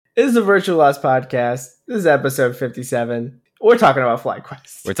This is the Virtual Lost Podcast. This is episode 57. We're talking about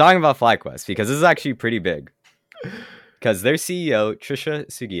FlyQuest. We're talking about FlyQuest because this is actually pretty big. Because their CEO, Trisha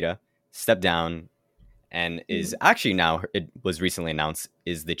Sugita, stepped down and is actually now, it was recently announced,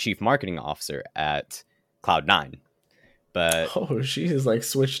 is the chief marketing officer at Cloud9. But she is like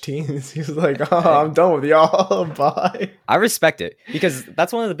switched teams. He's like, I'm done with y'all. Bye. I respect it because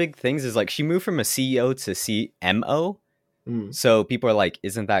that's one of the big things is like she moved from a CEO to CMO. So people are like,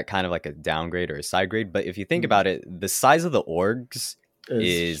 isn't that kind of like a downgrade or a side grade? But if you think about it, the size of the orgs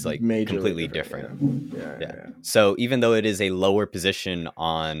is like completely different. Yeah. So even though it is a lower position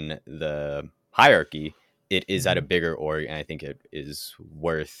on the hierarchy, it is at a bigger org, and I think it is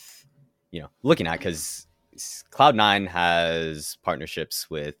worth looking at because Cloud9 has partnerships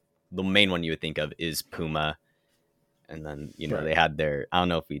with the main one you would think of is Puma, and then they had their, I don't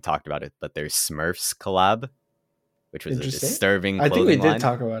know if we talked about it, but their Smurfs collab, which was a disturbing clothing line. I think we did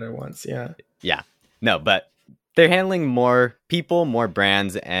talk about it once. Yeah. No, but they're handling more people, more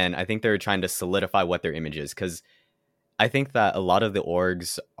brands, and I think they're trying to solidify what their image is because I think that a lot of the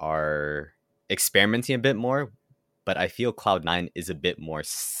orgs are experimenting a bit more, but I feel Cloud9 is a bit more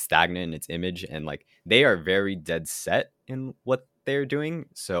stagnant in its image, and like they are very dead set in what they're doing.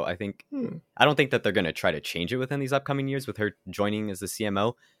 So I think I don't think that they're going to try to change it within these upcoming years with her joining as the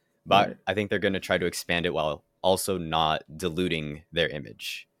CMO, but I think they're going to try to expand it while also not diluting their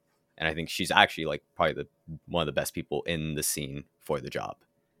image. And I think she's actually like probably one of the best people in the scene for the job,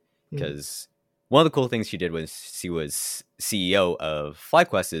 because one of the cool things she did was she was CEO of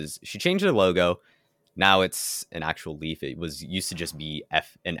FlyQuest is she changed her logo. Now it's an actual leaf. It was used to just be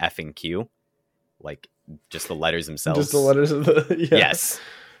an F and Q, like just the letters themselves. Just the letters of the Yes.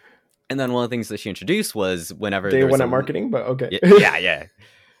 And then one of the things that she introduced was whenever they went at marketing, but okay. Yeah.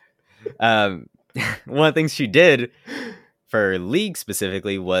 One of the things she did for League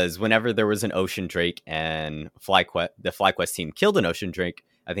specifically was whenever there was an ocean drake and the FlyQuest team killed an ocean drake,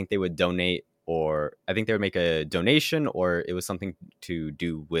 I think they would donate, or I think they would make a donation, or it was something to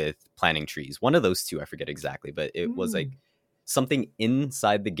do with planting trees. One of those two, I forget exactly, but it was like something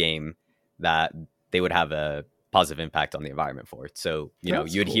inside the game that they would have a positive impact on the environment for. So,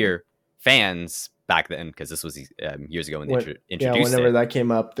 you'd hear fans back then, because this was years ago when they introduced whenever it. that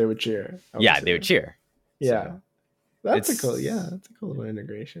came up, they would cheer. They would cheer. Yeah. So that's a cool little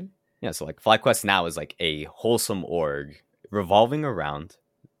integration. Yeah, so like FlyQuest now is like a wholesome org revolving around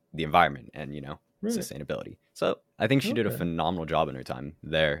the environment and sustainability. So I think she did a phenomenal job in her time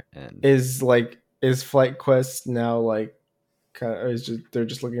there. And is FlightQuest now like kind of, they're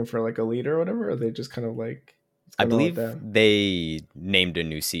just looking for like a leader or whatever, or are they just kind of like, I believe they named a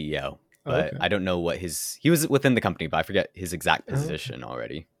new CEO, but I don't know what he was within the company, but I forget his exact position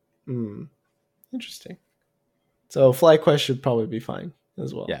already. Interesting. So FlyQuest should probably be fine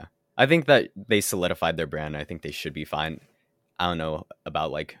as well. Yeah, I think that they solidified their brand. I think they should be fine. I don't know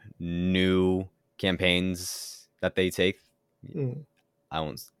about like new campaigns that they take. I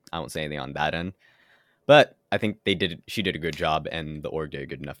won't say anything on that end, but I think she did a good job, and the org did a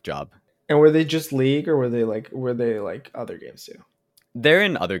good enough job. And were they just League, or were they like other games too? They're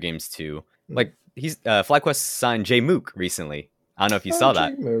in other games too. Like FlyQuest signed Jay Mook recently. I don't know if you saw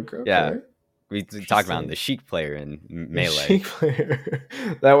that. Mook, okay. Yeah. We talked about the Sheik player in Melee. The Sheik player.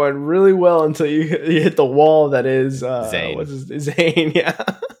 That went really well until you hit the wall that is Zane. Zane,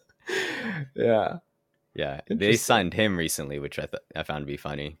 yeah. Yeah. They signed him recently, which I found to be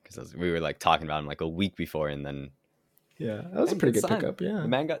funny, because we were like talking about him like a week before, and then that was a pretty good pickup. Yeah, the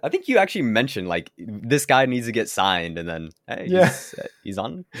man I think you actually mentioned like this guy needs to get signed, and then he's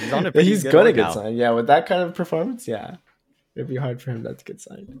on a pretty he's good gonna one get now. signed. Yeah, with that kind of performance, it'd be hard for him not to get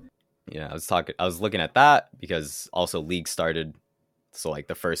signed. Yeah, I was looking at that because also League started, so like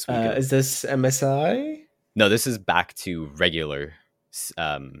the first week. Is this MSI? No, this is back to regular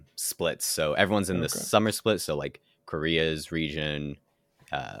splits. So everyone's in the summer split. So like Korea's region,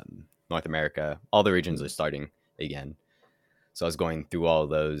 North America, all the regions are starting again. So I was going through all of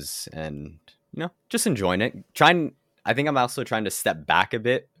those and just enjoying it. I think I'm also trying to step back a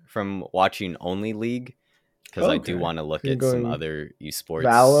bit from watching only League, because I do want to look at some other esports.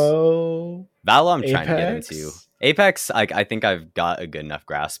 Valo, I'm trying to get into. Apex, I think I've got a good enough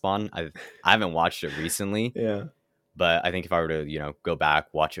grasp on. I haven't watched it recently. Yeah. But I think if I were to, go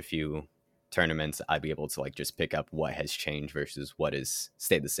back, watch a few tournaments, I'd be able to like just pick up what has changed versus what has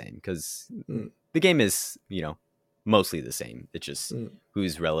stayed the same. Because the game is, mostly the same. It's just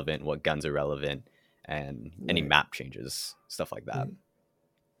who's relevant, what guns are relevant, and any map changes, stuff like that.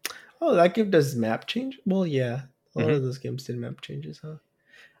 Oh, that game does map change? Well, yeah. A lot of those games did map changes, huh?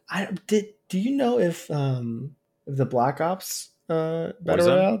 Do you know if the Black Ops Battle Warzone?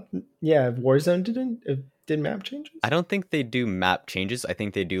 Royale. Yeah, Warzone did map changes. I don't think they do map changes. I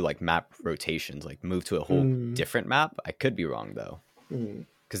think they do like map rotations, like move to a whole Mm, different map. I could be wrong though, mm,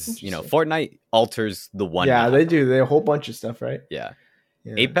 because interesting. Fortnite alters the one Yeah, map. they do. They a whole bunch of stuff, right? Yeah,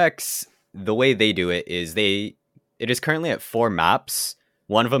 Yeah. Apex, the way they do it is it is currently at 4 maps.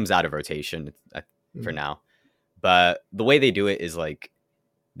 One of them's out of rotation for Mm, now, but the way they do it is like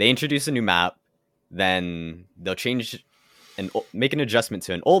they introduce a new map, then they'll change and make an adjustment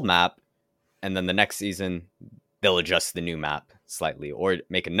to an old map, and then the next season they'll adjust the new map slightly or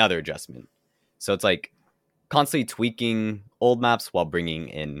make another adjustment. So it's like constantly tweaking old maps while bringing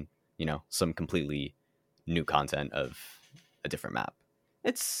in, some completely new content of a different map.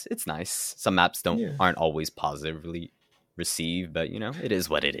 It's nice. Some maps yeah, aren't always positively received, but it is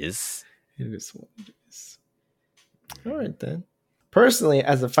what it is. it is what it is. All right then. Personally,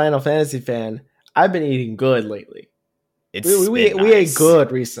 as a Final Fantasy fan, I've been eating good lately. It's been We ate nice.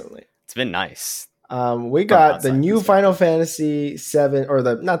 good recently. It's been nice. We From an got the outside new perspective. Final Fantasy VII, or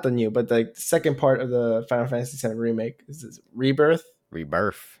the not the new, but the second part of the Final Fantasy VII remake. This is Rebirth.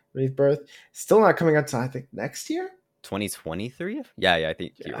 Rebirth. Rebirth. Still not coming out until I think next year. 2023? Yeah, I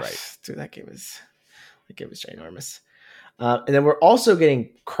think you're right. Dude, that game is ginormous. And then we're also getting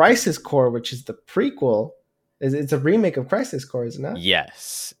Crisis Core, which is the prequel. It's a remake of Crisis Core, isn't it?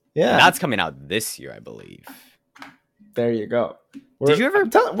 Yes. Yeah, And that's coming out this year, I believe. there you go. Did you ever?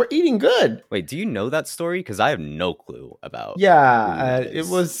 We're eating good. Wait, do you know that story? Because I have no clue about. Yeah, who that it is.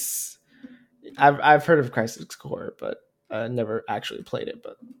 was. I've heard of Crisis Core, but never actually played it.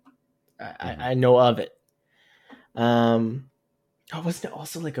 But I know of it. Oh, wasn't it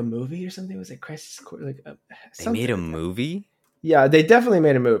also like a movie or something? Was it Crisis Core? Like They made a movie? Yeah, they definitely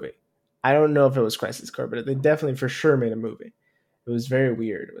made a movie. I don't know if it was Crisis Core, but they definitely for sure made a movie. It was very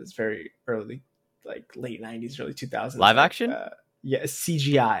weird. It was very early, like late 90s, early 2000s. Live action? Yeah,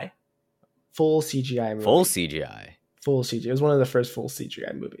 CGI. Full CGI movie. Full CGI. Full CGI. It was one of the first full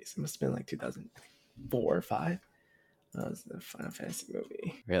CGI movies. It must have been like 2004 or 5. That was the Final Fantasy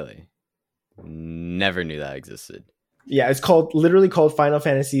movie. Really? Never knew that existed. Yeah, it's literally called Final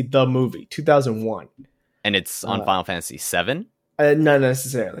Fantasy the movie, 2001. And it's on Final Fantasy 7? Not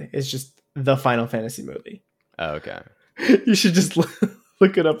necessarily. It's just the Final Fantasy movie. Oh, okay. You should just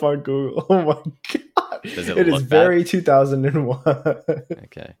look it up on Google. Oh my god. Does it It look is very bad? 2001.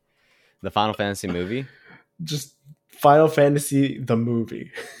 Okay. The Final Fantasy movie? Just Final Fantasy the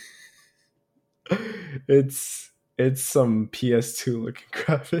movie. It's some PS2 looking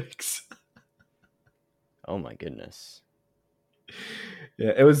graphics. Oh my goodness.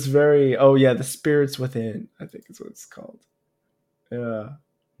 Yeah, it was very. Oh yeah, The Spirits Within, I think is what it's called. Yeah.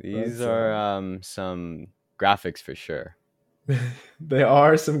 These are some graphics for sure. They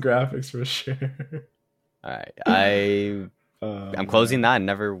are some graphics for sure. All right. I'm closing that and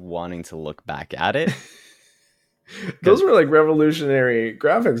never wanting to look back at it. Those were like revolutionary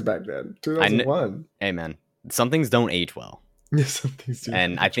graphics back then, 2001. Hey man, some things don't age well. Some things do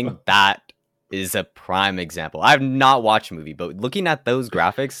And I age think well. that is a prime example. I've not watched a movie, but looking at those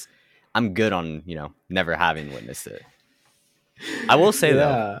graphics, I'm good on, never having witnessed it. I will say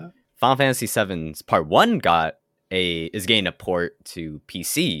though, Final Fantasy VII's Part 1 is getting a port to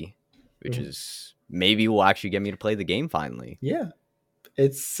PC, which is maybe will actually get me to play the game finally. Yeah.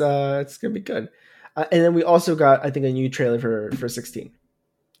 It's gonna be good. And then we also got, I think, a new trailer for 16.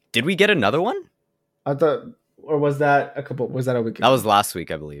 Did we get another one? I thought, or was that a week ago? That was last week,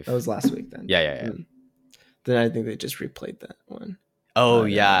 I believe. That was last week then. Yeah. Then I think they just replayed that one. Oh,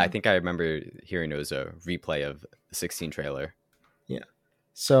 yeah. I think I remember hearing it was a replay of the 16 trailer. Yeah.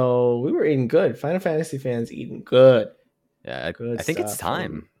 So we were eating good. Final Fantasy fans eating good. Yeah, Good I think it's stuff.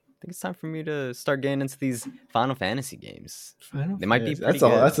 time. I think it's time for me to start getting into these Final Fantasy games. They might be Fantasy. pretty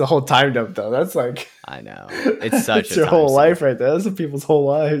That's good. the whole time dump though. That's like I know. It's such it's a your time whole sink. life right there. That's some people's whole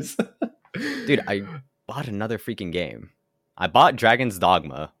lives. Dude, I bought another freaking game. I bought Dragon's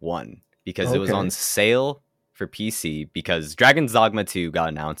Dogma 1 because it was Okay. on sale for PC because Dragon's Dogma 2 got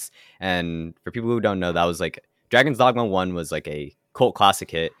announced. And for people who don't know, that was like Dragon's Dogma 1 was like a cult classic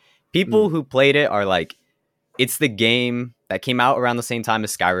hit. People who played it are like, it's the game that came out around the same time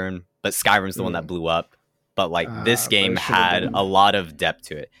as Skyrim, but Skyrim's the one that blew up. But like this game but it should've had been. a lot of depth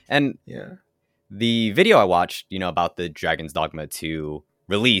to it. And Yeah. the video I watched, about the Dragon's Dogma 2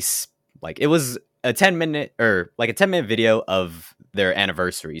 release, like it was a 10-minute video of their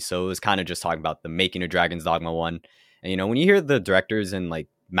anniversary. So it was kind of just talking about the making of Dragon's Dogma 1. And when you hear the directors and like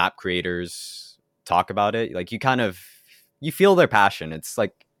map creators talk about it, like you feel their passion. It's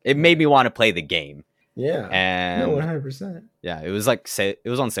like it made me want to play the game. Yeah. No, And 100%. yeah, it was like it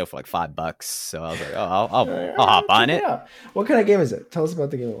was on sale for like $5. So I was like, oh, I'll I'll hop on check it it. out. What kind of game is it? Tell us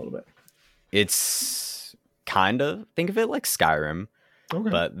about the game a little bit. It's kind of, think of it like Skyrim, Okay.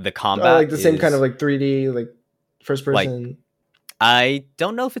 but the Like combat the same kind of is like 3D, like first like, person. I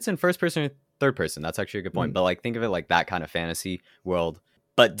don't know if it's in first person or third person. That's actually a good point. Mm. But like, think of it like that kind of fantasy world,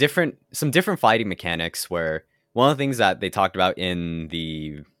 but some different fighting mechanics. Where one of the things that they talked about in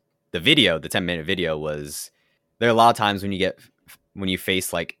the video, the 10-minute video, was there are a lot of times when you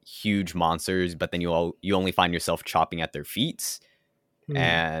face like huge monsters, but then you only find yourself chopping at their feet. Mm.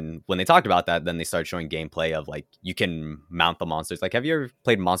 And when they talked about that, then they started showing gameplay of like you can mount the monsters. Like, have you ever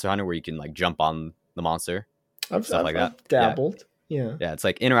played Monster Hunter where you can like jump on the monster, stuff like that? I've dabbled. Yeah. Yeah, it's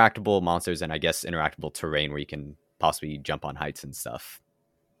like interactable monsters and I guess interactable terrain where you can possibly jump on heights and stuff.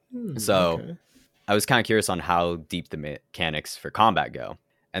 So Okay. I was kind of curious on how deep the mechanics for combat go.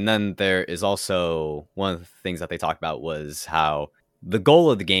 And then there is also one of the things that they talked about was how the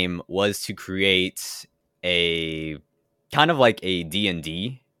goal of the game was to create a kind of like a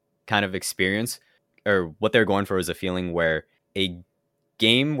D&D kind of experience, or what they're going for is a feeling where a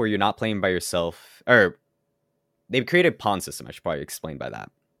game where you're not playing by yourself, or they've created a pawn system, I should probably explain by that,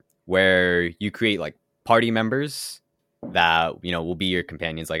 where you create like party members that, you know, will be your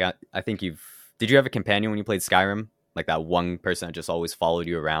companions. Like I think did you have a companion when you played Skyrim? Like that one person that just always followed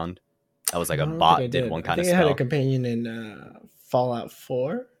you around? That was like No, a I don't think I bot, did one I kind of think I had a spell. companion in Fallout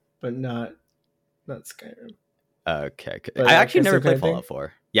 4, but not Skyrim. Okay. But I actually never same kind played of thing?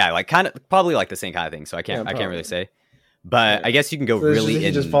 Fallout 4. Yeah, like kind of probably like the same kind of thing. So I Yeah, can't really probably. say. But Yeah. I guess you can go So it's really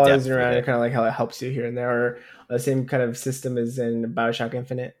he just in follows you depth with around, and it. kind of like how it helps you here and there. Or the same kind of system as in Bioshock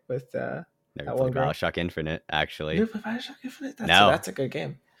Infinite with Never that one played girl. Bioshock Infinite, actually. You play Bioshock Infinite? No. That's a good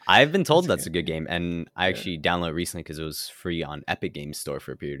game. I've been told That's that's a good game, and I actually downloaded it recently because it was free on Epic Games Store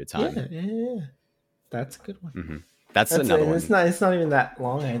for a period of time. Yeah. That's a good one. Mm-hmm. That's another one. It's not even that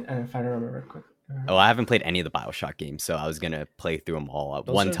long. If I remember quick. Oh, I haven't played any of the Bioshock games, so I was gonna play through them all at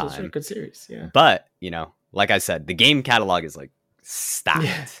one time. Those are a good series. Yeah. But you know, like I said, the game catalog is like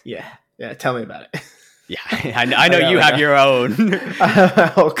stacked. Yeah. Tell me about it. Yeah, I know you have your own. I have a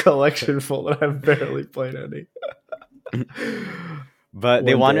whole collection full that I've barely played any. But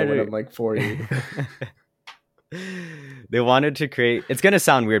they wanted when I'm like 40. They wanted to create. It's gonna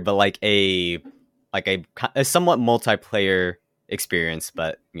sound weird, but like a somewhat multiplayer experience,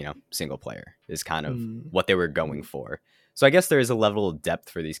 but you know, single player is kind of what they were going for. So I guess there is a level of depth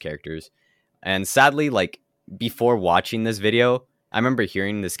for these characters. And sadly, like before watching this video, I remember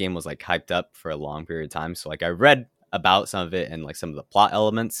hearing this game was like hyped up for a long period of time. So like I read about some of it and like some of the plot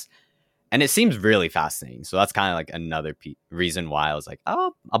elements, and it seems really fascinating. So that's kind of like another reason why I was like,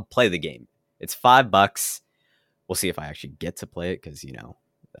 oh, I'll play the game. It's $5. We'll see if I actually get to play it, because you know,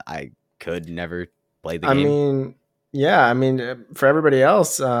 I could never play the game. I mean, for everybody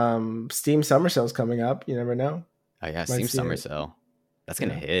else, Steam Summer Sale's coming up. You never know. Oh yeah, Steam Summer Sale. That's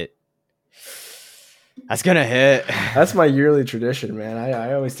gonna hit. That's gonna hit. That's my yearly tradition, man.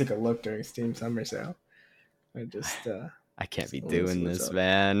 I always take a look during Steam Summer Sale. I just I can't be doing this,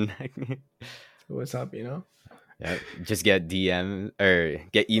 man. What's up, you know? Yeah, just get DM or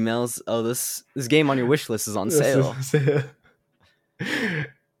get emails. Oh, this game on your wish list is on sale.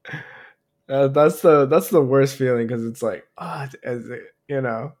 That's the worst feeling, because it's like, you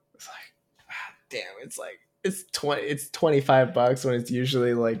know, it's like, damn, it's like it's $25 when it's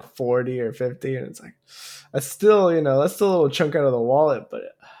usually like 40 or 50, and it's like that's still a little chunk out of the wallet, but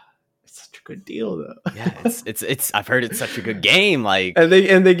it's such a good deal though. Yeah, it's I've heard it's such a good game, like, and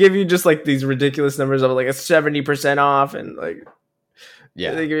they give you just like these ridiculous numbers of like a 70% off, and like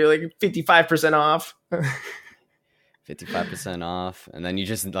they give you like 55% off. 55% off, and then you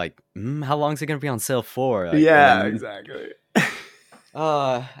just like, how long is it gonna be on sale for? Like, exactly.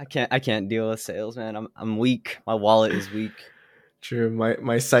 I can't deal with sales, man. I'm weak. My wallet is weak. True.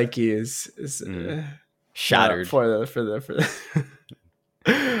 My psyche is shattered for the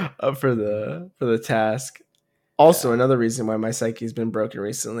for the task. Also, another reason why my psyche's been broken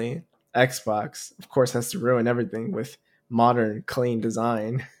recently, Xbox, of course, has to ruin everything with modern, clean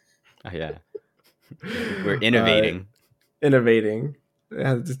design. Oh yeah. We're innovating. They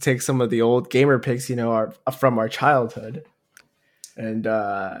had to take some of the old gamer pics, from our childhood, and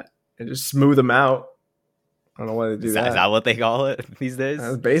just smooth them out. I don't know why they do that. Is that what they call it these days?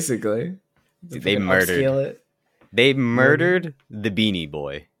 Basically. They murdered the Beanie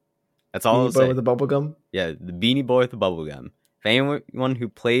Boy. That's all. Beanie Boy with the bubble gum? Yeah, the Beanie Boy with the bubble gum. If anyone who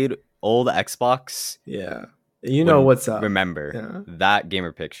played old Xbox, what's up. Remember that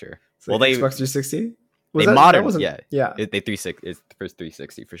gamer picture. Xbox 360? They modern, yeah. Yeah. It's the first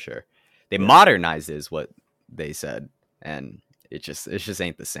 360 for sure. They modernized it, is what they said, and it just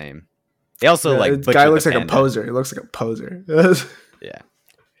ain't the same. They also The like guy butchered looks the like a panda. poser. He looks like a poser. Yeah,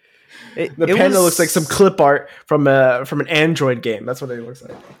 The panda looks like some clip art from an Android game. That's what it looks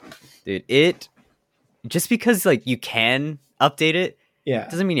like. dude. It just because like you can update it, Yeah,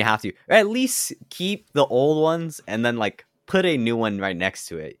 doesn't mean you have to. Or at least keep the old ones and then like put a new one right next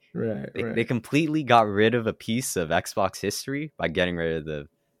to it. right. They completely got rid of a piece of Xbox history by getting rid of the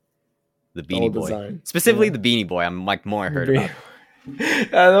Beanie old Boy, design. specifically Yeah. the Beanie Boy. I'm like more hurt about.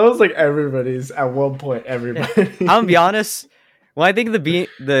 That was like everybody's at one point. Everybody. I'm gonna be honest. When I think of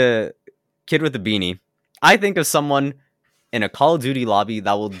the kid with the beanie, I think of someone in a Call of Duty lobby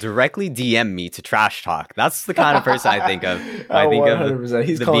that will directly DM me to trash talk. That's the kind of person I think of. When I think 100%. of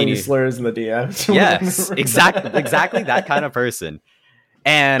He's the calling beanie. you slurs in the DMs. Yes, exactly that kind of person.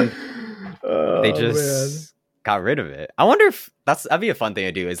 And they just got rid of it. I wonder if that'd be a fun thing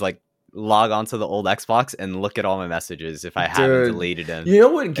to do. Is like log onto the old Xbox and look at all my messages if I haven't deleted them. You know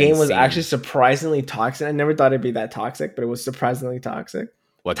what game was seen. actually surprisingly toxic? I never thought it'd be that toxic, but it was surprisingly toxic.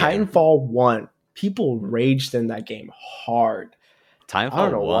 What game? Titanfall 1. People raged in that game hard. Titanfall I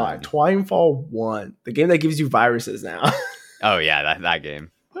don't know 1. why. Titanfall 1. The game that gives you viruses now. Oh yeah, that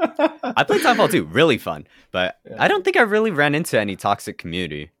game. I played Titanfall 2. Really fun. But Yeah. I don't think I really ran into any toxic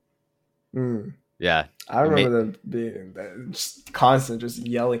community. Mm. Yeah. I remember them being just constant, just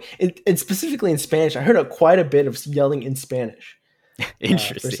yelling. And specifically in Spanish. I heard quite a bit of yelling in Spanish.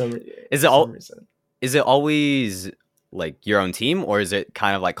 Interesting. Is it always like your own team, or is it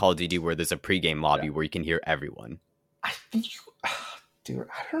kind of like Call of Duty where there's a pregame lobby where you can hear everyone? I think dude,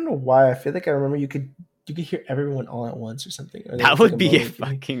 I don't know why. I feel like I remember you could hear everyone all at once or something. Or that would be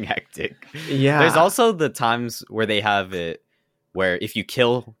fucking hectic. Yeah. There's also the times where they have it where if you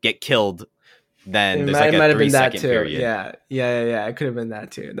get killed, then there's like a 3-second period. Yeah. It could have been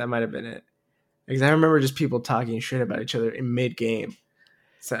that too. That might have been it. Because I remember just people talking shit about each other in mid game.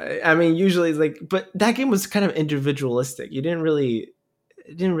 So I mean, usually it's like, but that game was kind of individualistic. It didn't really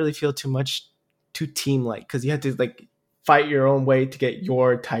feel too team like, because you had to like fight your own way to get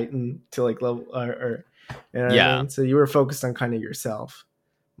your Titan to like level or you know what I mean? So you were focused on kind of yourself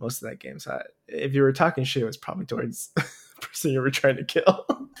most of that game. So if you were talking shit, it was probably towards the person you were trying to kill.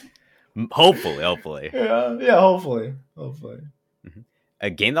 Hopefully. Yeah, hopefully. Mm-hmm. A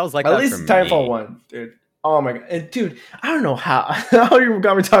game that was like at that least for Titanfall me. 1, dude. Oh my god, and dude! I don't know how you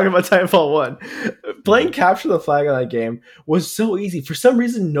got me talking about Titanfall 1. Playing Capture the Flag on that game was so easy. For some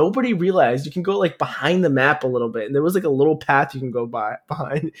reason, nobody realized you can go like behind the map a little bit, and there was like a little path you can go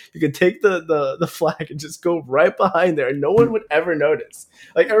behind. You could take the flag and just go right behind there, and no one would ever notice.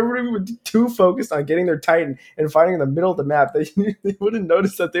 Like everybody would be too focused on getting their Titan and fighting in the middle of the map, they wouldn't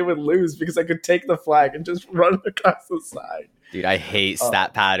notice that they would lose because I could take the flag and just run across the side. Dude, I hate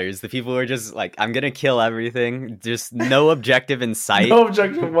stat patterns. The people who are just like, I'm gonna kill everything. Just no objective in sight. No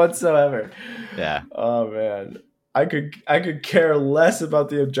objective whatsoever. Yeah. Oh man. I could care less about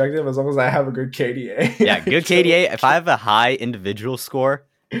the objective as long as I have a good KDA. Yeah, good KDA. If I have a high individual score,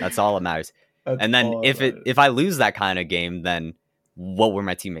 that's all that matters. And then if I lose that kind of game, then what were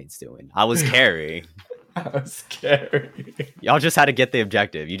my teammates doing? I was carrying. I was carrying. Y'all just had to get the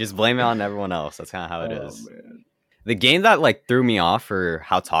objective. You just blame it on everyone else. That's kind of how it is. Man. The game that like threw me off for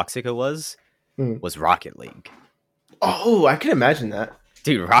how toxic it was Rocket League. Oh, I can imagine that.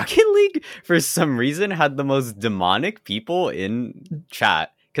 Dude, Rocket League for some reason had the most demonic people in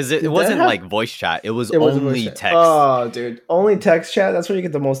chat. Because it wasn't like voice chat. It was only text. Oh, dude. Only text chat? That's where you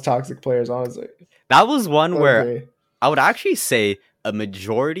get the most toxic players, honestly. That was one where I would actually say a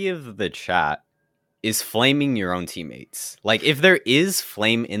majority of the chat is flaming your own teammates. Like, if there is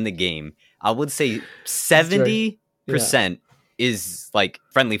flame in the game, I would say 70% is like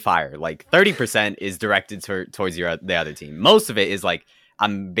friendly fire. Like 30% is directed towards the other team. Most of it is like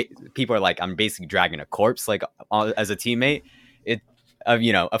people are like, I'm basically dragging a corpse like as a teammate.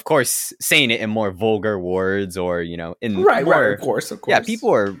 Of course, saying it in more vulgar words or in of course. Yeah, people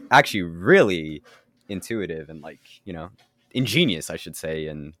are actually really intuitive and like ingenious, I should say,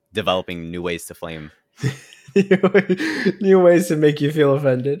 in developing new ways to flame. New ways to make you feel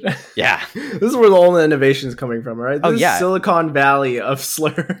offended. Yeah. This is where the only innovation is coming from, right? This is Silicon Valley of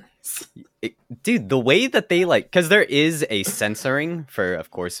slurs. Dude, the way that they because there is a censoring for,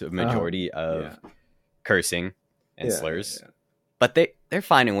 of course, a majority of cursing and slurs. Yeah. But they're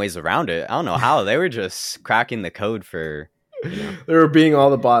finding ways around it. I don't know how. They were just cracking the code for... They were being all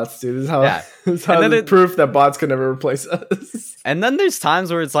the bots, dude. This is how the proof that bots can never replace us. And then there's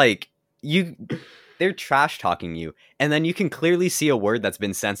times where it's like, they're trash talking you, and then you can clearly see a word that's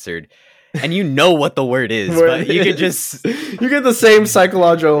been censored, and you know what the word is, but you could just you get the same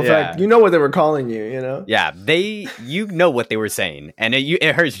psychological effect. Yeah. You know what they were calling you, you know? Yeah, you know what they were saying, and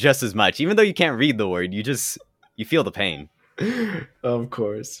it hurts just as much, even though you can't read the word. You feel the pain. Of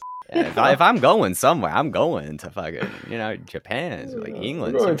course. Yeah, if I'm going somewhere, I'm going to fucking Japan, like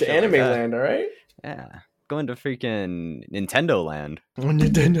England. We're going to anime like land, all right? Yeah, going to freaking Nintendo Land.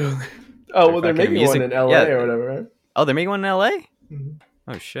 Nintendo. Oh, well, they're making one in LA or whatever, right? Oh, they're making one in LA? Mm-hmm.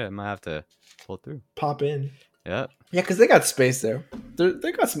 Oh shit, I might have to pull through. Pop in. Yep. Yeah, because they got space there.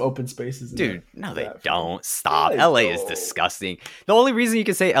 They got some open spaces. Dude, no, they don't. Stop. LA is disgusting. The only reason you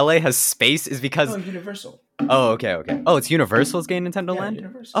can say LA has space is because Universal. Oh, okay. Oh, it's Universal's getting Nintendo Land?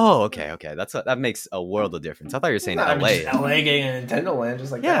 Universal. Oh, okay. That makes a world of difference. I thought you were saying LA. LA getting a Nintendo Land,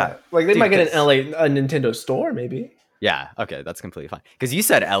 just like that. Like they might get a Nintendo store, maybe. Yeah, okay, that's completely fine. Because you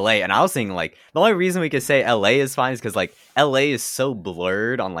said LA, and I was thinking, like, the only reason we could say LA is fine is because, like, LA is so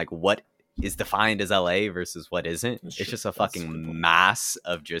blurred on, like, what is defined as LA versus what isn't. It's just a fucking mass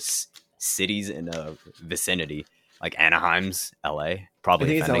of just cities in a vicinity. Like Anaheim's LA,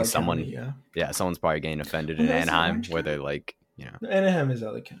 probably offending someone. County, Someone's probably getting offended in Anaheim, where they're like, Anaheim is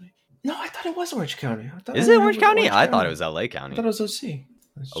LA County. No, I thought it was Orange County. Is it Orange County? I thought it was LA County. I thought it was OC.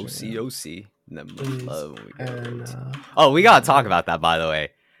 OC. We gotta talk about that, by the way.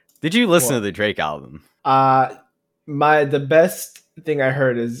 Did you listen to the Drake album? The best thing I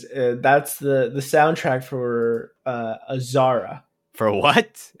heard is that's the soundtrack for Azara. For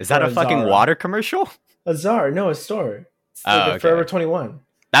what? Is that a fucking water commercial? Azara, no, a store. It's like Forever 21.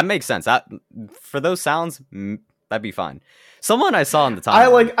 That makes sense. That for those sounds, that'd be fine. Someone I saw on the top. I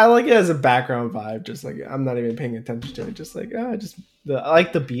like it as a background vibe. Just like I'm not even paying attention to it. Just like I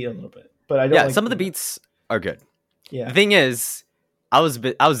like the beat a little bit, but I don't. Yeah, like some of the beats are good. Yeah. The thing is, I was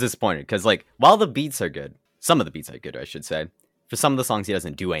disappointed because like while the beats are good, some of the beats are good, I should say. For some of the songs, he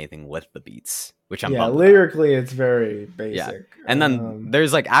doesn't do anything with the beats, which I'm lyrically it's very basic. Yeah. And then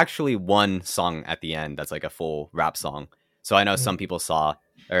there's like actually one song at the end that's like a full rap song. So I know some people said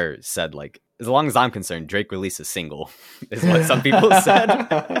like, as long as I'm concerned, Drake released a single, is what some people said.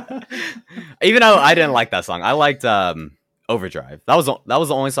 Even though I didn't like that song, I liked Overdrive. That was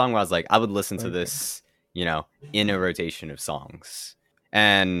the only song where I was like, I would listen to this, in a rotation of songs.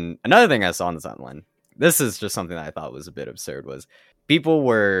 And another thing I saw on the timeline, this is just something that I thought was a bit absurd, was people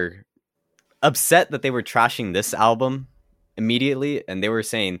were upset that they were trashing this album immediately, and they were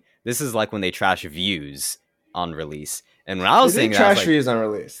saying this is like when they trash Views on release. And when I was saying trash Views on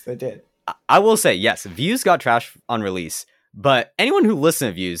release, they did. I will say, yes, Views got trashed on release, but anyone who listened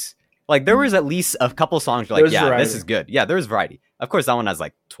to Views, like there was at least a couple songs like, variety. This is good. Yeah, there was variety. Of course, that one has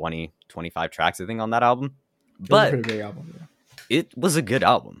like 20, 25 tracks, I think, on that album. But it was a pretty big album, it was a good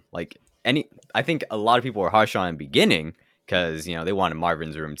album. Like I think a lot of people were harsh on it in the beginning because, they wanted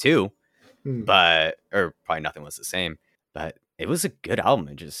Marvin's Room too, or probably Nothing Was the Same. But it was a good album.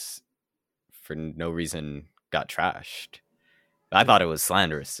 It just, for no reason, got trashed. I thought it was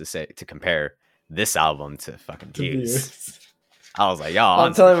slanderous to compare this album to fucking Views. I was like,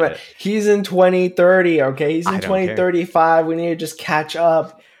 I'm telling you, he's in 2030, okay? He's in 2035. We need to just catch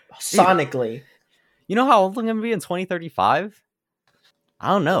up sonically. Dude, you know how old I'm going to be in 2035? I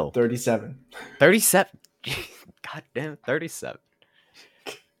don't know. 37. 37? God damn, 37.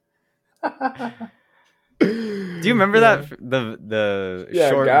 Do you remember that the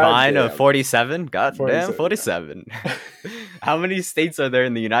short vine of 47? God 47, damn, 47. How many states are there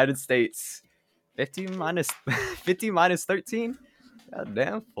in the United States? 50 minus 13? God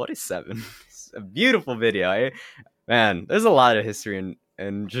damn, 47. It's a beautiful video. Man, there's a lot of history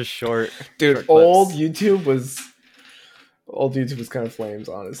in just short. Dude, short old YouTube was kind of flames,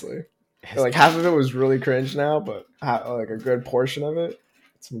 honestly. Like half of it was really cringe now, but like a good portion of it,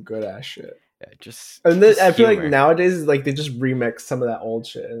 some good ass shit. Yeah, I feel like nowadays like they just remix some of that old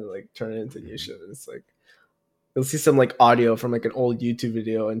shit and like turn it into new shit. And it's like you'll see some like audio from like an old YouTube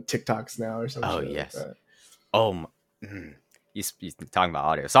video and TikToks now or something. Oh yes. Like that. You talking about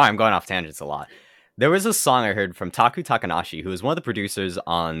audio? Sorry, I'm going off tangents a lot. There was a song I heard from Taku Takanashi, who is one of the producers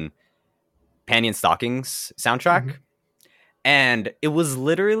on Panty and Stockings soundtrack, and it was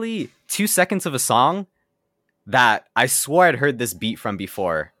literally 2 seconds of a song that I swore I'd heard this beat from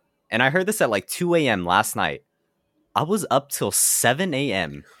before. And I heard this at like 2 a.m. last night. I was up till 7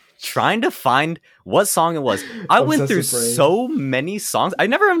 a.m. trying to find what song it was. I went through so many songs. I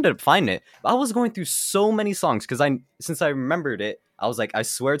never ended up finding it. But I was going through so many songs because since I remembered it, I was like, I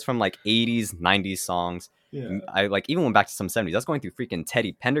swear it's from like 80s, 90s songs. Yeah. I like even went back to some 70s. I was going through freaking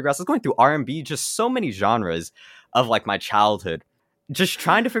Teddy Pendergrass. I was going through R&B, just so many genres of like my childhood. just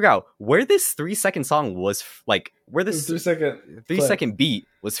trying to figure out where this 3 second song was like, where this 3 second 3 second beat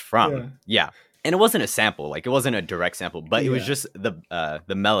was from. Yeah. And it wasn't a sample, like it wasn't a direct sample, but it was just the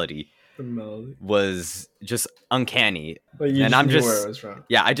melody. The melody was just uncanny. Like you and just I'm knew just where it was from.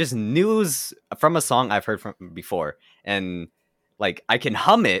 Yeah, I just knew it was from a song I've heard from before, and like I can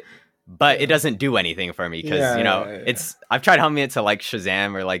hum it, but it doesn't do anything for me because it's I've tried humming it to like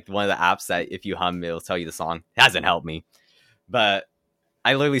Shazam or like one of the apps that if you hum it'll tell you the song. It hasn't helped me, but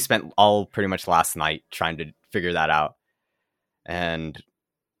I literally spent all pretty much last night trying to figure that out. And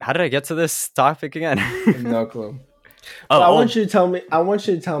how did I get to this topic again? No clue. I want you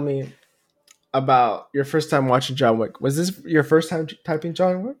to tell me about your first time watching John Wick. Was this your first time typing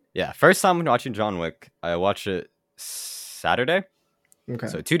John Wick? Yeah, first time watching John Wick. I watched it Saturday. Okay.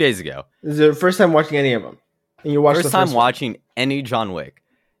 So 2 days ago. Is it the first time watching any of them? And you watched first time watching any John Wick.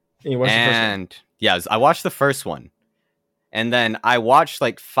 And you watched the first one? Yeah, I watched the first one. And then I watched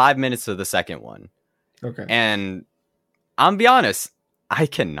like 5 minutes of the second one. Okay. And I'm be honest, I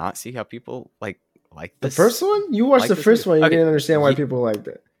cannot see how people like this. The first one? You watched the first one. You didn't understand why people liked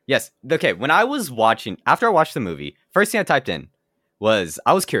it. Yes. Okay. When I was watching, after I watched the movie, first thing I typed in was,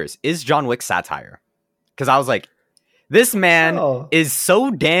 I was curious, is John Wick satire? Because I was like, this man is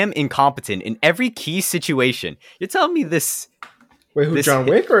so damn incompetent in every key situation. You're telling me this... Wait, who, John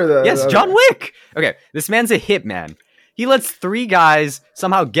Wick or the... Yes, John Wick! Okay, this man's a hitman. He lets 3 guys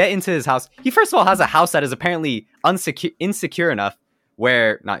somehow get into his house. He first of all has a house that is apparently insecure enough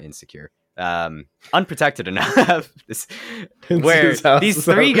where... Not insecure. Unprotected enough. Where these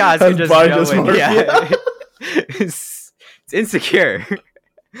 3 guys can just go in. Yeah. It's insecure.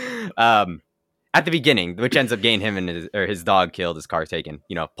 At the beginning, which ends up getting him and his dog killed, his car taken.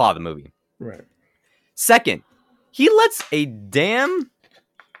 Plot of the movie. Right. Second, he lets a damn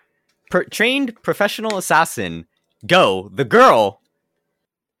trained professional assassin go. The girl,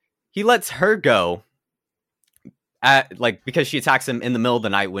 he lets her go because she attacks him in the middle of the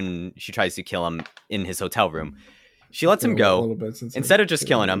night when she tries to kill him in his hotel room. She lets him go instead of just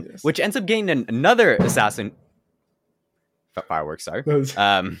killing him, which ends up getting another assassin. Fireworks, sorry.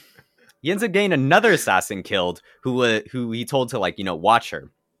 He ends up getting another assassin killed who he told to watch her.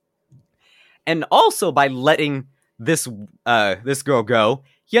 And also by letting this girl go,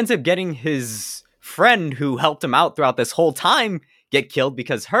 he ends up getting his friend who helped him out throughout this whole time get killed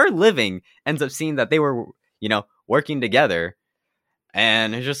because her living ends up seeing that they were, working together.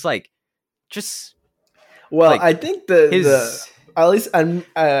 And it's just I think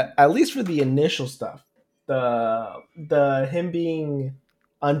at least for the initial stuff, the him being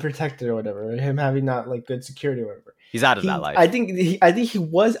unprotected or whatever, him having not good security or whatever, he's out of that life. I think he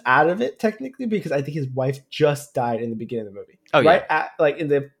was out of it technically because I think his wife just died in the beginning of the movie. Oh right, yeah.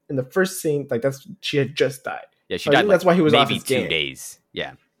 In the first scene, she had just died. Yeah, she died. That's why he was off his game. Maybe 2 days.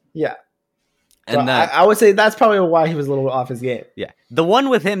 Yeah. Yeah. And so I would say that's probably why he was a little off his game. Yeah, the one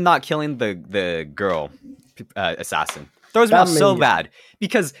with him not killing the girl assassin throws me off so bad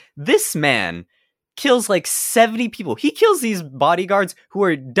because this man kills 70 people. He kills these bodyguards who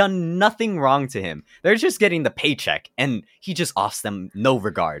are done nothing wrong to him. They're just getting the paycheck and he just offs them no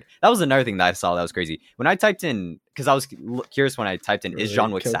regard. That was another thing that I saw that was crazy. When I typed in, because I was curious when I typed in, is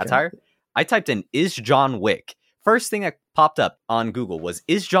John Wick satire? I typed in, is John Wick? First thing that popped up on Google was,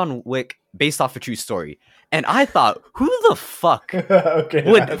 is John Wick based off a true story? And I thought, who the fuck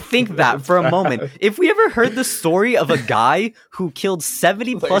would think that for a moment? If we ever heard the story of a guy who killed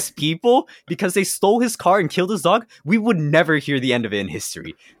 70 plus people because they stole his car and killed his dog, we would never hear the end of it in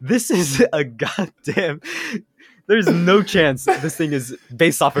history. This is a goddamn... There's no chance this thing is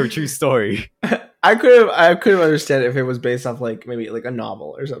based off of a true story. I could have understood if it was based off maybe a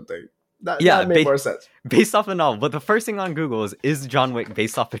novel or something. That made more sense. Based off a novel. But the first thing on Google is John Wick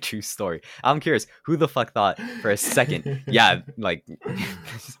based off a true story? I'm curious, who the fuck thought for a second? Yeah,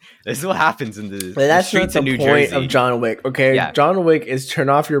 this is what happens in the streets of New Jersey. That's not the point of John Wick, okay? Yeah. John Wick is turn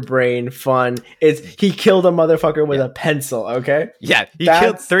off your brain, fun. He killed a motherfucker with a pencil, okay? Yeah, he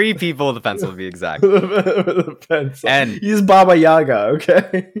killed 3 people with a pencil, to be exact. with a pencil. And he's Baba Yaga,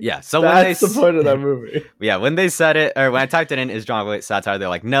 okay? Yeah, so that's the point of that movie. Yeah, when they said it, or when I typed it in, is John Wick satire? They're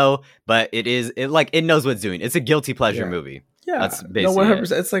like, no, but it knows what it's doing. It's a guilty pleasure movie. Yeah, that's basically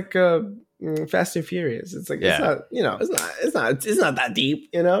 100%. It's like Fast and Furious. It's it's not that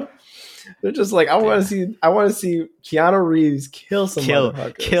deep. They're just I want to see Keanu Reeves kill some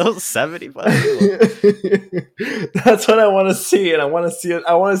motherfuckers. Kill 75 people. That's what I want to see, and I want to see it.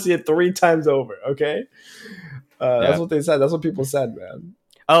 I want to see it 3 times over. Okay, that's what they said. That's what people said, man.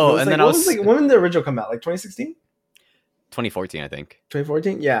 Oh, and then when did the original come out? 2016, 2014, I think.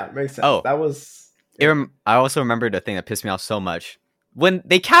 2014. Yeah, makes sense. Oh, that was. I also remembered a thing that pissed me off so much. when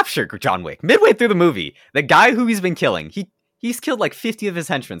they capture John Wick midway through the movie, the guy who he's been killing, he's killed like 50 of his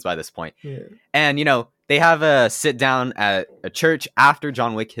henchmen by this point. Yeah. And, you know, they have a sit down at a church after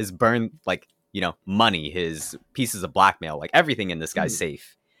John Wick has burned, like, you know, money, his pieces of blackmail, like everything in this guy's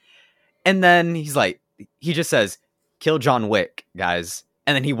safe. And then he's like, he just says, kill John Wick, guys.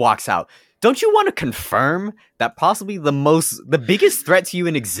 And then he walks out. Don't you want to confirm that possibly the biggest threat to you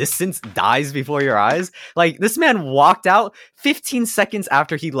in existence dies before your eyes? Like, this man walked out 15 seconds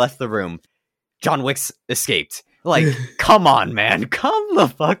after he left the room. John Wick's escaped. Like, come on, man. Come the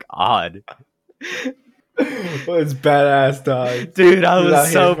fuck on. Well, it's badass, dog. Dude, I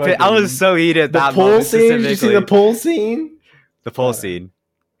was so heated. The pool scene? Did you see the pool scene? The pool scene.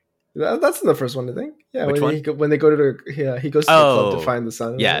 That's in the first one, I think. Yeah, Which one? When they go to he goes to the club to find the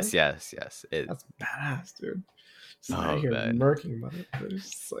sun. Yes. That's badass, dude. Just out here murking mother. It's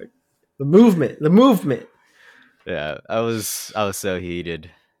just like the movement. Yeah, I was so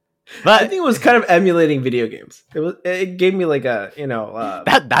heated. But I think it was kind of emulating video games. It gave me like a, you know,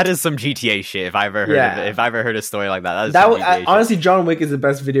 that is some GTA shit. If I ever heard of it, if I ever heard a story like that, honestly, John Wick is the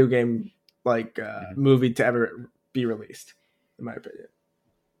best video game like movie to ever be released, in my opinion.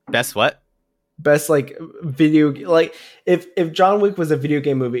 Best what? Best like video, like if John Wick was a video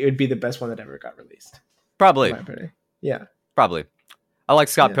game movie, it would be the best one that ever got released. Probably. In my opinion. Yeah. Probably. I like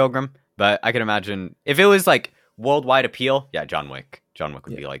Scott Pilgrim, but I can imagine if it was like worldwide appeal, yeah, John Wick. John Wick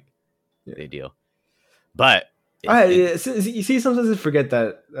would be like the deal. But you see, sometimes I forget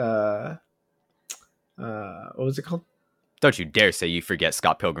that what was it called? Don't you dare say you forget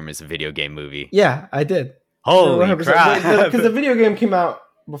Scott Pilgrim is a video game movie. Yeah, I did. Holy 100%. Crap. Because the video game came out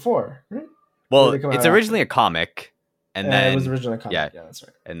before, right? Well, it's originally a comic, and then it was originally a comic. Yeah, that's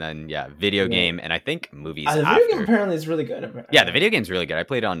right. And then video game, and I think movies. The video game apparently is really good. Yeah, the video game's really good. I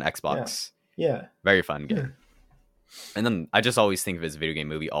played it on Xbox. Yeah. Very fun game. And then I just always think of it as a video game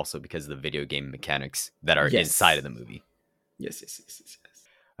movie, also because of the video game mechanics that are inside of the movie. Yes.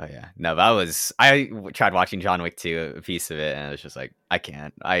 Oh yeah, no, I tried watching John Wick 2, a piece of it, and it was just like, I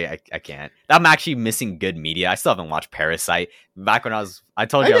can't. I'm actually missing good media. I still haven't watched Parasite. Back when I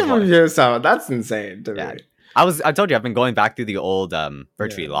told you, that's insane to me. I told you I've been going back through the old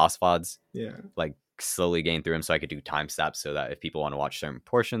Virtually Lost VODs. Yeah, like slowly getting through them so I could do timestamps so that if people want to watch certain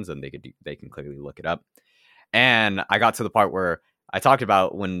portions, then they can clearly look it up. And I got to the part where I talked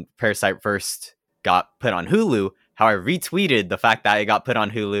about when Parasite first got put on Hulu, how I retweeted the fact that it got put on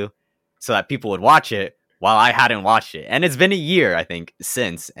Hulu so that people would watch it while I hadn't watched it. And it's been a year, I think,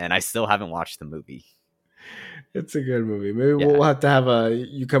 since, and I still haven't watched the movie. It's a good movie. Maybe we'll have to have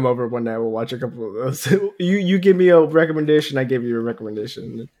you come over one night. We'll watch a couple of those. You give me a recommendation. I give you a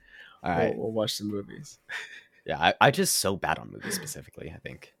recommendation. All right. We'll watch some movies. Yeah, I just so bad on movies specifically, I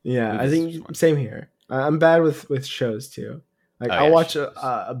think. Yeah, I think same here. I'm bad with shows too. Like I'll watch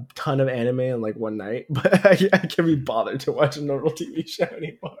a ton of anime in like one night, but I can't be bothered to watch a normal TV show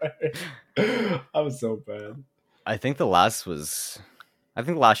anymore. I was so bad. I think the last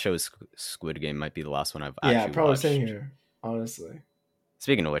show is Squid Game. Might be the last one I've actually probably watched. Same here, honestly.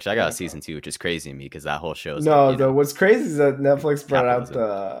 Speaking of which, I got a season 2, which is crazy to me because that whole show is what's crazy is that Netflix brought out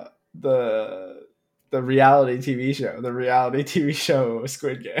the reality TV show. The reality TV show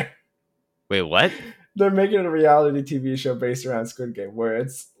Squid Game. Wait, what? They're making a reality TV show based around Squid Game, where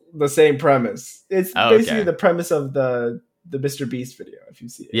it's the same premise. It's basically the premise of the Mr. Beast video, if you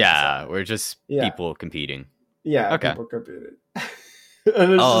see it. Yeah, we're just people competing. Yeah, people competing.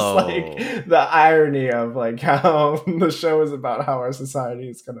 And it's just like the irony of like how the show is about how our society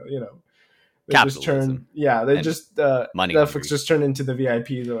is gonna, they capitalism. Money. Netflix just turned into the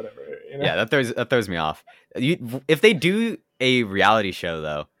VIPs or whatever. Yeah, that throws me off. If they do a reality show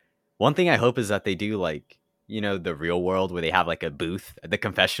though, one thing I hope is that they do like, the real world where they have like a booth, the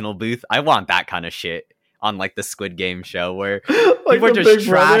confessional booth. I want that kind of shit on like the Squid Game show where like people are just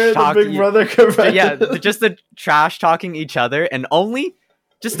trash talking. Big Brother just the trash talking each other and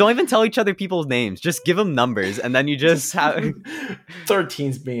just don't even tell each other people's names. Just give them numbers and then you just have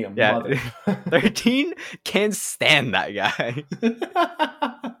 13's being a mother. 13 can't stand that guy.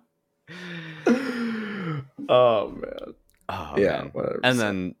 Oh man. Oh yeah. Man. 100%. And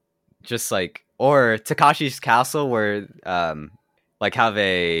then just like, or Takashi's Castle where like have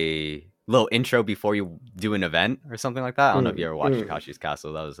a little intro before you do an event or something like that. I don't know if you ever watched Takashi's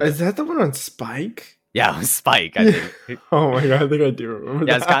Castle. Is that the one on Spike? Yeah, it was Spike, I think. Oh my god, I think I do remember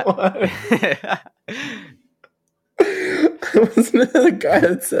that one. Wasn't it the guy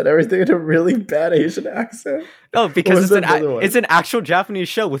that said everything in a really bad Asian accent? No, because it's an actual Japanese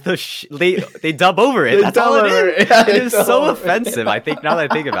show with they dub over it. That's all it is. Yeah, it is so offensive. I think now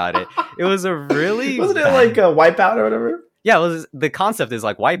that I think about it, it was a really wasn't it like a Wipeout or whatever? Yeah, it was the concept is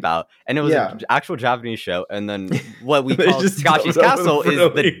like Wipeout, and it was an Yeah. actual Japanese show, and then what we They call just Takashi's dubbed up Castle is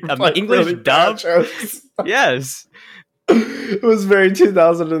really, the like, English really bad dub. jokes. Yes, It was very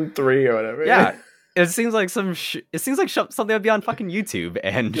 2003 or whatever. yeah. It seems like something that'd be on fucking YouTube,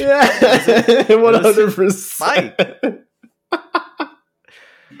 and Yeah, it was 100%. Spike.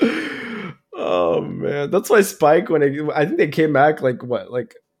 Oh man, that's why Spike, I think they came back like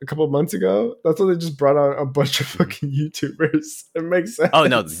a couple of months ago. That's why they just brought on a bunch of fucking YouTubers. It makes sense. Oh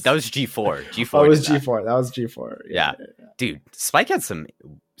no, that was G4. G4. Oh, it was G4. That was G4. Yeah. Dude, Spike had some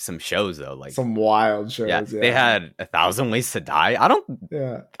shows though, like some wild shows. Yeah, they had 1,000 Ways to Die.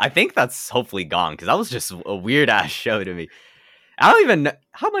 I think that's hopefully gone, because that was just a weird ass show to me. I don't even know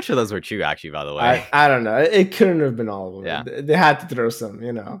how much of those were true, actually, by the way. I don't know. It couldn't have been all of them. Yeah. They had to throw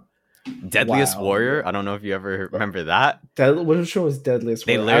some, Deadliest Warrior. I don't know if you ever remember that. What show was Deadliest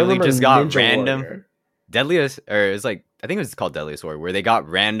They Warrior? literally just got Ninja random Warrior. Deadliest, or it was like, I think it was called Deadliest Warrior, where they got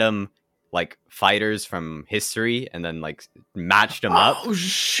random like fighters from history and then like matched them up. Oh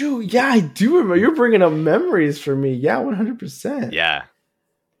shoot! Yeah, I do remember. You're bringing up memories for me. Yeah, 100%. Yeah.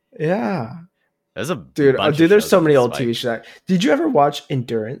 There's a dude. There's so many old TV shows. Did you ever watch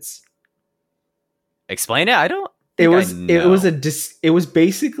Endurance? Explain it. I don't. It was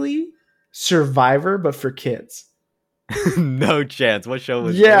basically Survivor, but for kids. No chance. What show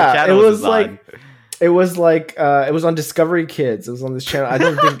was? Yeah, it was like. It was on Discovery Kids. It was on this channel. I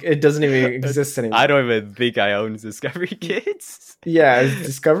don't think it doesn't even exist anymore. I don't even think I own Discovery Kids. Yeah, it's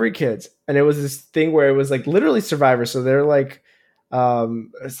Discovery Kids, and it was this thing where it was like literally Survivor. So they're like,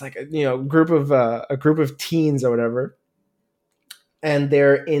 it's like a group of teens or whatever, and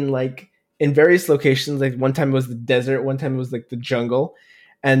they're in various locations. Like one time it was the desert, one time it was like the jungle,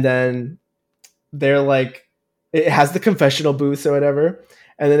 and then they're like, it has the confessional booths or whatever.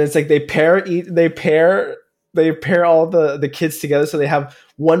 And then it's like they pair all the kids together, so they have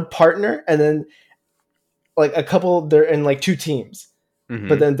one partner, and then like a couple, they're in like two teams,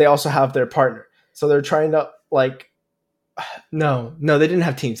 but then they also have their partner. So they're trying to like, no, they didn't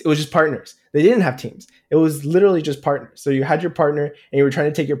have teams. It was just partners. They didn't have teams. It was literally just partners. So you had your partner, and you were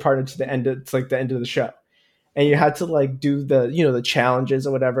trying to take your partner to the end of the show. And you had to like do the challenges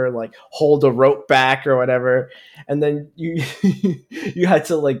or whatever, like hold a rope back or whatever. And then you you had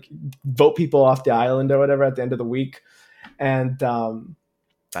to like vote people off the island or whatever at the end of the week. And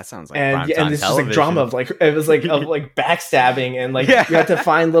that sounds like and this was like drama of like, it was like of like backstabbing, and like you had to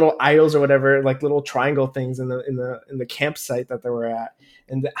find little idols or whatever, like little triangle things in the campsite that they were at.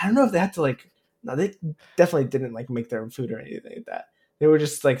 And I don't know if they had to like, no, they definitely didn't like make their own food or anything like that. They were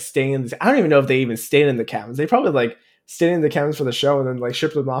just like staying in I don't even know if they even stayed in the cabins. They probably like stayed in the cabins for the show and then like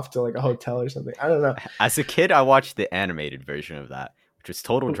shipped them off to like a hotel or something. I don't know. As a kid, I watched the animated version of that, which was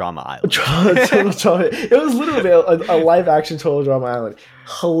Total Drama Island. Total Drama. It was literally a live action Total Drama Island.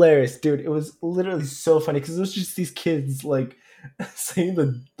 Hilarious, dude. It was literally so funny because it was just these kids like saying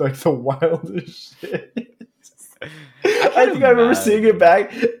the wildest shit. I think I remember seeing it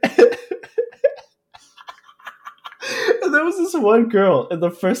back. And there was this one girl in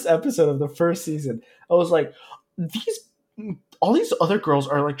the first episode of the first season. I was like, all these other girls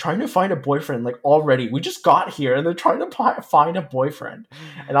are like trying to find a boyfriend like already. We just got here and they're trying to find a boyfriend.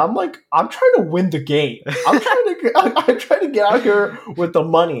 And I'm like, I'm trying to win the game. I'm trying to get out here with the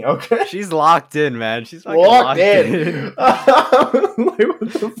money. Okay. She's locked in, man. She's locked in. Like,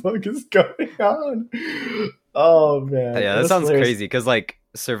 what the fuck is going on? Oh man. Yeah, that sounds crazy because like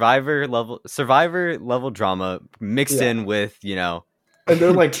Survivor level drama mixed in with and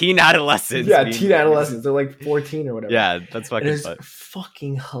they're like teen adolescents. Yeah, teen adolescents. They're like 14 or whatever. Yeah, that's fucking fun.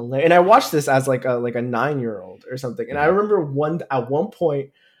 Fucking hilarious. And I watched this as like a 9-year-old or something. And I remember at one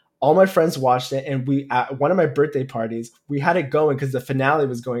point, all my friends watched it, and we at one of my birthday parties, we had it going because the finale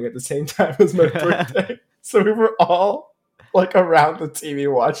was going at the same time as my birthday. So we were all like around the TV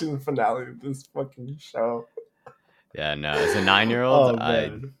watching the finale of this fucking show. Yeah, no, as a 9-year-old,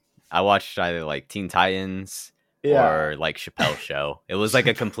 I watched either like Teen Titans or like Chappelle's Show. It was like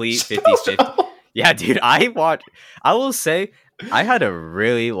a complete 50-50. Yeah, dude, I will say I had a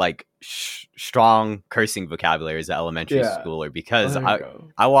really like strong cursing vocabulary as an elementary schooler because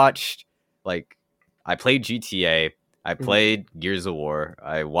I watched like I played GTA, I played Gears of War,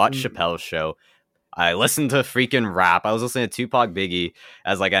 I watched Chappelle's Show. I listened to freaking rap. I was listening to Tupac, Biggie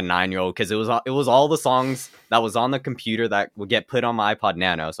as like a 9-year-old because it was all the songs that was on the computer that would get put on my iPod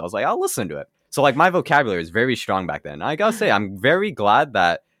Nano. So I was like, I'll listen to it. So like my vocabulary is very strong back then. I gotta say, I'm very glad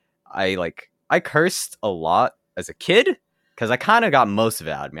that I cursed a lot as a kid because I kind of got most of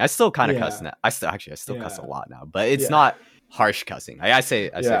it out of me. I still kind of cuss now. I still cuss a lot now, but it's not harsh cussing. I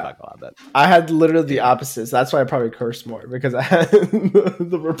say Yeah. fuck a lot, but I had literally the yeah, opposite. So that's why I probably cursed more because I had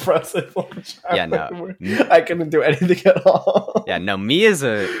the repressive yeah, no, where I couldn't do anything at all. yeah, no. Me as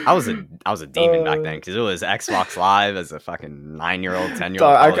I was a demon back then because it was Xbox Live as a fucking 9-year-old, 10-year-old Dog,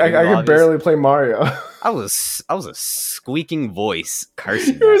 Call of Duty I could lobbies. barely play Mario. I was a squeaking voice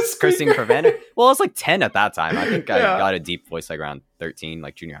cursing You're a that cursing squeaker. for Vander. Well, I was like 10 at that time. I think I Yeah. got a deep voice like around 13,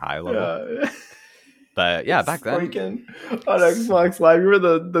 like junior high level. Yeah. But yeah, back then, Squeaking on Xbox Live. You were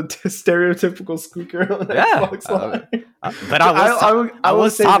the stereotypical squeaker on yeah. Xbox Live. But I will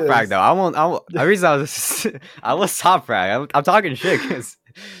was say top this. frag though. The reason I was top frag. I'm talking shit because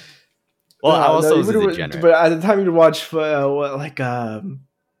well, I also was a degenerate. But at the time, you'd watch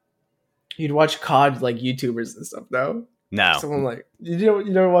you'd watch COD like YouTubers and stuff. No, No, someone like you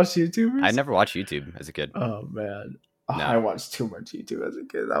never watched YouTubers. I never watched YouTube as a kid. Oh man, No. I watched too much YouTube as a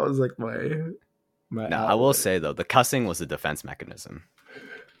kid. That was like my. No, outlet. I will say though, the cussing was a defense mechanism.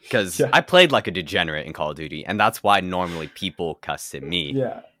 Because Yeah. I played like a degenerate in Call of Duty, and that's why normally people cuss at me.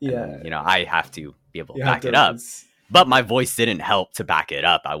 Yeah, yeah. And, you know, I have to be able to You back have it up. it's- But my voice didn't help to back it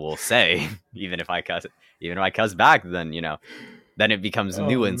up, I will say. Even if I cuss back, then, you know, then it becomes Oh,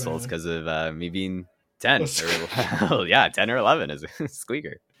 new man. insults because of me being 10. That's- Or, yeah, 10 or 11 as a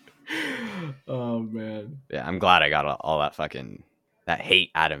squeaker. Oh man. Yeah, I'm glad I got all that fucking, that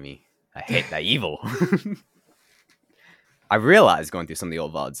hate out of me. I hate that evil. I realized going through some of the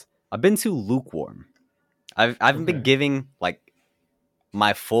old VODs, I've been too lukewarm. I haven't been giving like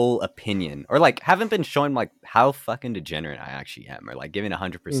my full opinion, or like haven't been showing like how fucking degenerate I actually am, or like giving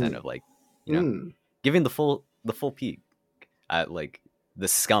 100% of like, you know, giving the full peak at like the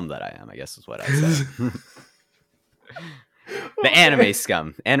scum that I am, I guess is what I say. The anime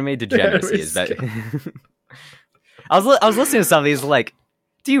scum, anime degeneracy is better. I was listening to some of these like,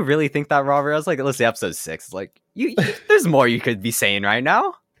 do you really think that, Robert? I was like, let's see, episode 6. It's like, you there's more you could be saying right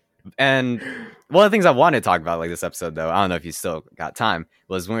now. And one of the things I wanted to talk about like this episode, though, I don't know if you still got time,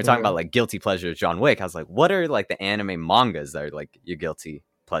 was when we were talking about like guilty pleasures, John Wick. I was like, what are like the anime mangas that are like your guilty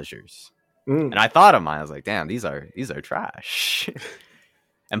pleasures? And I thought of mine. I was like, damn, these are trash.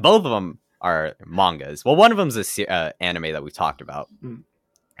 And both of them are mangas. Well, one of them's a anime that we talked about.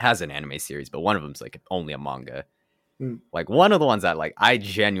 Has an anime series, but one of them's like only a manga. Like one of the ones that like I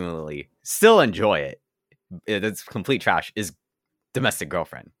genuinely still enjoy it. It's complete trash. Is Domestic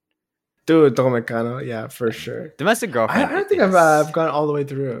Girlfriend. Dude, Domekano, yeah, for sure. Domestic Girlfriend. I don't think I've gone all the way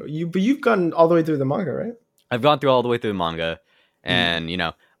through. But you've gone all the way through the manga, right? I've gone through all the way through the manga, and you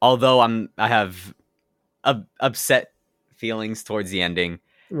know, although I have upset feelings towards the ending,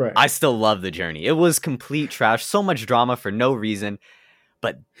 right? I still love the journey. It was complete trash, so much drama for no reason,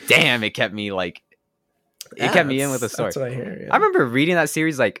 but damn, it kept me like. It kept me in with the story. That's what I hear. Yeah. I remember reading that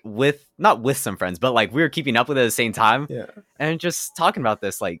series like not with some friends, but like we were keeping up with it at the same time. Yeah. And just talking about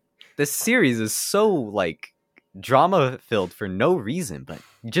this, like this series is so like drama filled for no reason, but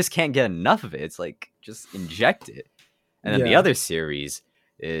you just can't get enough of it. It's like just inject it. And then the other series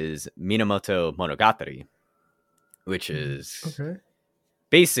is Minamoto Monogatari, which is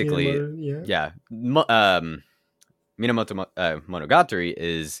basically Minamoto Monogatari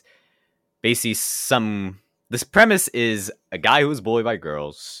is basically this premise is a guy who was bullied by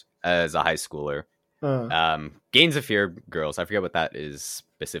girls as a high schooler, gains a fear of girls. I forget what that is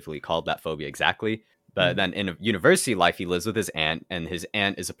specifically called, that phobia exactly. But then in a university life, he lives with his aunt, and his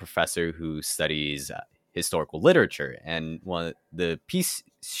aunt is a professor who studies historical literature. And one of the piece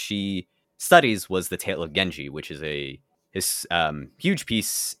she studies was The Tale of Genji, which is his huge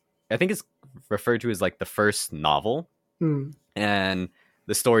piece. I think it's referred to as like the first novel. And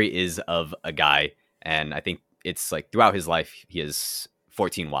the story is of a guy, and I think it's like throughout his life, he has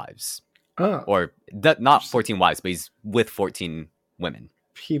 14 wives. Or not 14 wives, but he's with 14 women.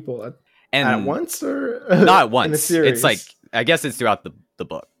 People at once, or not at once. It's like, I guess it's throughout the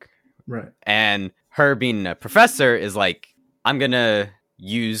book. Right. And her being a professor is like, I'm going to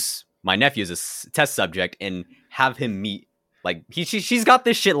use my nephew as a test subject and have him meet, like, she's got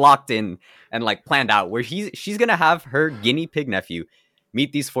this shit locked in and like planned out where she's going to have her guinea pig nephew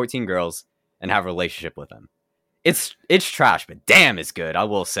meet these 14 girls and have a relationship with them. It's trash, but damn, it's good, I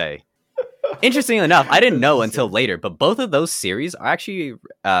will say. Interestingly enough, I didn't know until later, but both of those series are actually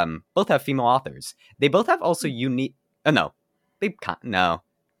both have female authors. They both have also unique. No, they don't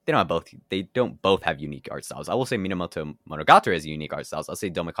have both. They don't both have unique art styles. I will say Minamoto Monogatari has unique art styles. I'll say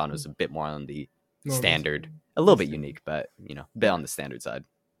Domekano is a bit more on the standard, a little bit unique, but you know, a bit on the standard side.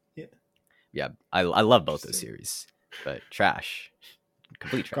 Yeah. I love both those series, but trash,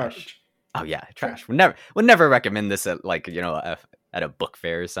 complete trash. Garbage. Oh yeah, trash. Would never recommend this at like, you know, at a book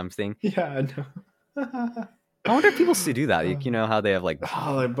fair or something. Yeah, I know. I wonder if people still do that. Like, you know how they have Oh, like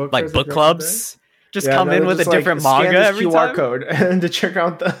book like fairs like book Christmas Day? clubs? Just Yeah, come no, in they're with a just like different scan manga this every QR time. code and to check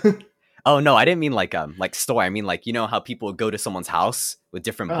out the. Oh no, I didn't mean like store. I mean like you know how people go to someone's house with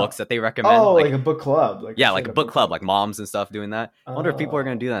different books Oh, that they recommend. oh, like Like a book club, like a yeah, like a straight up book book club, club. like moms and stuff doing that. I wonder if people are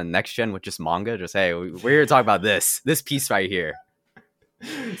gonna Oh, do that in next gen with just manga. Just hey, we're here to talk about this piece right here.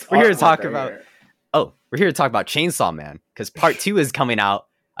 it's We're here to artwork talk right about here. we're here to talk about Chainsaw Man because part 2 is coming out.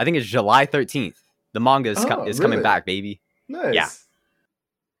 I think it's July 13th. The manga Oh, is coming really? back, baby. Yeah. Nice.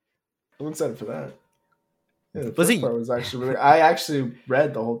 I'm excited for that. Yeah, the Was first it? part was actually really. I actually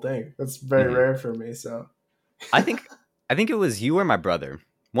read the whole thing. That's very Mhm. rare for me. So. I think I think it was you or my brother,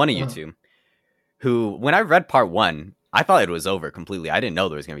 one of you Uh, two, who when I read part 1, I thought it was over completely. I didn't know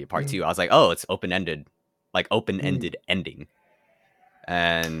there was gonna be a part mm, 2. I was like, oh, it's open ended, like open mm. ended ending,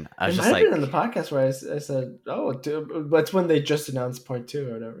 and I It was might just have been like, in the podcast where I said, "Oh, that's when they just announced part two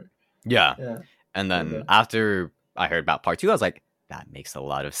or whatever." yeah. Yeah. And then Okay. after I heard about part 2, I was like, that makes a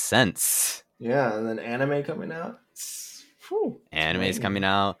lot of sense. Yeah, and then anime coming out. It's Anime's coming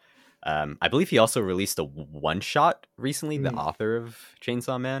raining. out. I believe he also released a one shot recently. The Mm. author of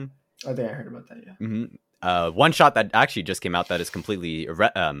Chainsaw Man. I think I heard about that. Yeah. One shot that actually just came out that is completely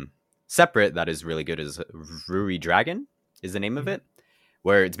separate. That is really good. Is Ruri Dragon is the name of Mhm. it,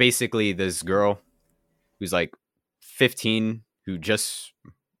 where it's basically this girl who's like 15 who just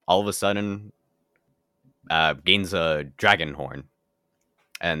all of a sudden gains a dragon horn,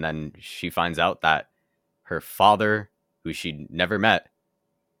 and then she finds out that her father, who she never met,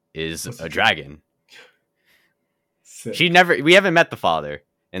 is What's a the joke? dragon. Sick. We haven't met the father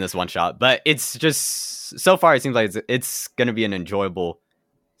in this one shot, but it's just so far it seems like it's gonna be an enjoyable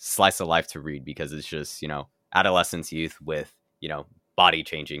slice of life to read because it's just, you know, adolescence youth with, you know, body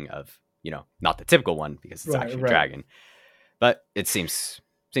changing of, you know, not the typical one because it's Right. actually a Right. dragon. But it seems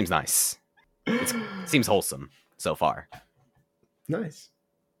nice. It seems wholesome so far. Nice.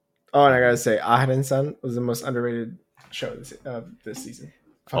 Oh, and I gotta say, Aharen-san was the most underrated show this season.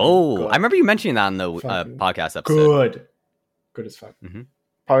 Fucking Oh, I good. remember you mentioning that on the Fucking podcast episode. good. Good as fuck. Mhm.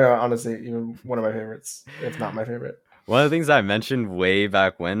 Probably honestly even one of my favorites, if not my favorite. One of the things I mentioned way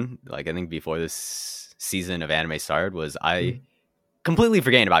back when, like I think before this season of anime started, was I Mm. completely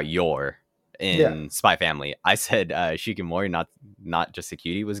forgetting about Yor Yeah. in Spy Family. I said Shikimori, not just a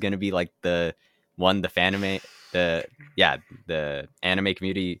cutie, was going to be like the one the fanime the anime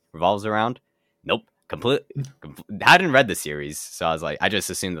community revolves around. Nope, hadn't read the series, so I was like, I just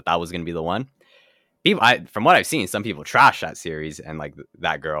assumed that was going to be the one. People, from what I've seen, some people trash that series and like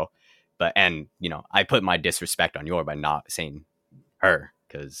that girl, but and you know, I put my disrespect on Yor by not saying her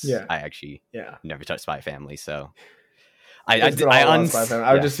because Yeah. I actually Yeah. never touched Spy Family, so It's been all about Spy Family.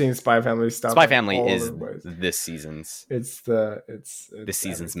 I've just seen Spy Family stuff Spy like Family all over is the place. this season's It's this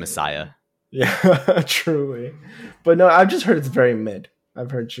season's everything. Messiah. Yeah, truly. But no, I've just heard it's very mid.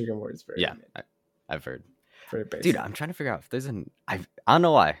 I've heard Shigemori is very Yeah, mid. I've heard. Very basic. Dude, I'm trying to figure out if there's I don't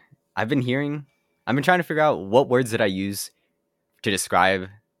know why. I've been trying to figure out what words did I use to describe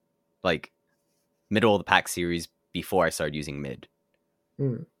like middle of the pack series before I started using mid.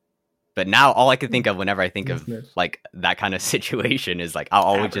 Mm. But now all I can think of whenever I think It's of mid. like that kind of situation is like I'll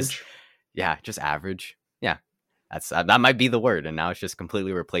always Average. just average. Yeah. That might be the word, and now it's just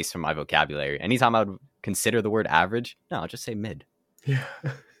completely replaced from my vocabulary. Anytime I would consider the word average, no, I'll just say mid. Yeah.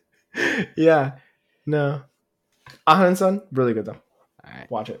 Yeah. No. Ahan-san, really good though. All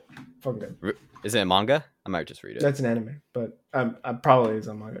right. Watch it. Fucking good. Is it a manga? I might just read it. That's an anime, but I probably is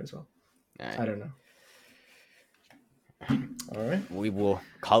on manga as well. All right. I don't know. All right. We will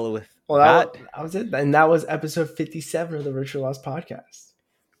call it with Well, that. that was it. And that was episode 57 of the Virtual Lost podcast.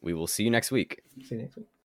 We will see you next week. See you next week.